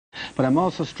But I'm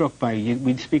also struck by,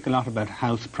 we speak a lot about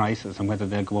house prices and whether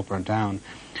they'll go up or down.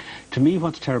 To me,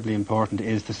 what's terribly important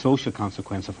is the social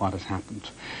consequence of what has happened.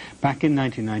 Back in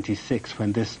 1996,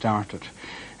 when this started,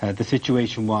 the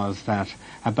situation was that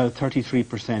about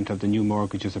 33% of the new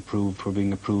mortgages approved were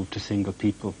being approved to single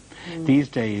people. These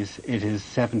days, it is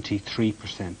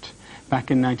 73%. Back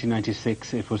in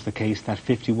 1996, it was the case that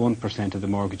 51% of the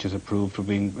mortgages approved were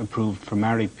being approved for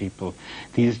married people.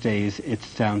 These days,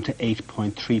 it's down to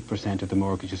 8.3% of the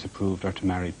mortgages approved are to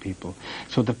married people.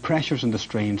 So the pressures and the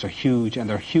strains are huge, and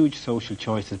there are huge social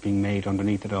choices being made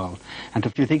underneath it all. And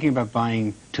if you're thinking about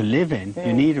buying to live in,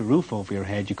 you need a roof over your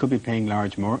head. You could be paying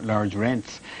large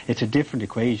rents. It's a different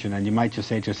equation, and you might just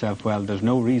say to yourself, well, there's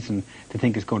no reason to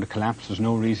think it's going to collapse. There's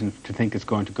no reason to think it's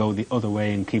going to go the other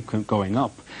way and keep going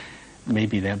up.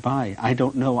 Maybe they'll buy. I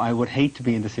don't know. I would hate to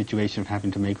be in the situation of having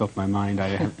to make up my mind. I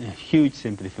have a huge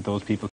sympathy for those people.